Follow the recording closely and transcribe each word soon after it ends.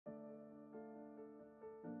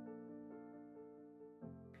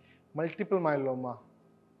Multiple myeloma,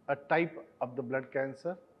 a type of the blood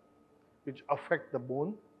cancer which affect the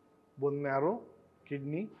bone marrow,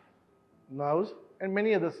 kidney, nerves and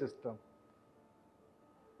many other systems.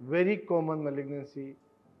 Very common malignancy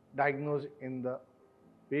diagnosed in the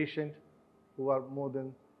patient who are more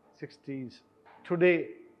than 60s. Today,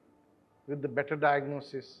 with the better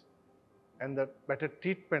diagnosis and the better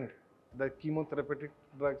treatment, the chemotherapeutic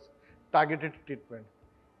drugs, targeted treatment,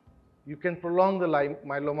 you can prolong the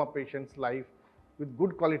myeloma patient's life with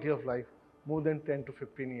good quality of life more than 10 to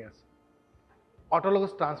 15 years.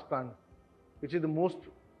 Autologous transplant, which is the most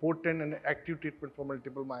potent and active treatment for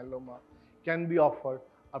multiple myeloma, can be offered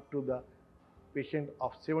up to the patient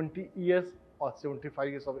of 70 years or 75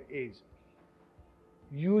 years of age.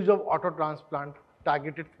 Use of auto transplant,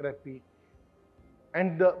 targeted therapy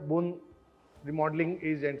and the bone remodeling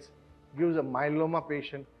agents gives a myeloma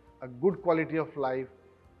patient a good quality of life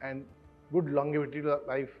and good longevity of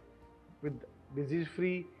life with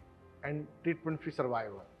disease-free and treatment-free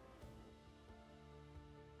survival.